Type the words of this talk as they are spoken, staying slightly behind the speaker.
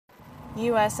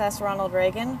USS Ronald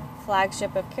Reagan,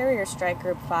 flagship of Carrier Strike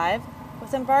Group 5,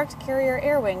 with Embarked Carrier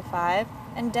Air Wing 5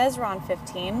 and DESRON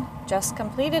 15, just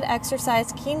completed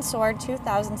exercise Keen Sword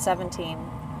 2017.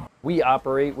 We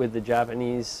operate with the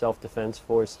Japanese Self-Defense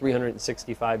Force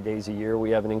 365 days a year.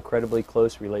 We have an incredibly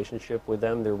close relationship with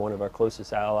them. They're one of our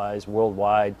closest allies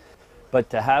worldwide. But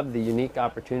to have the unique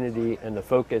opportunity and the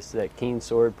focus that Keen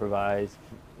Sword provides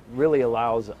really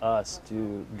allows us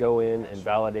to go in and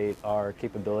validate our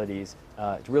capabilities.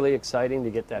 It's really exciting to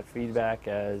get that feedback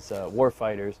as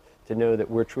warfighters to know that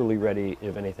we're truly ready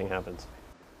if anything happens.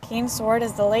 Keen Sword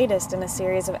is the latest in a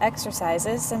series of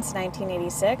exercises since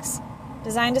 1986,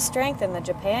 designed to strengthen the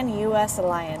Japan-U.S.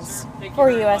 alliance. For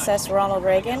USS Ronald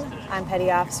Reagan, I'm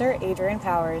Petty Officer Adrian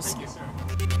Powers.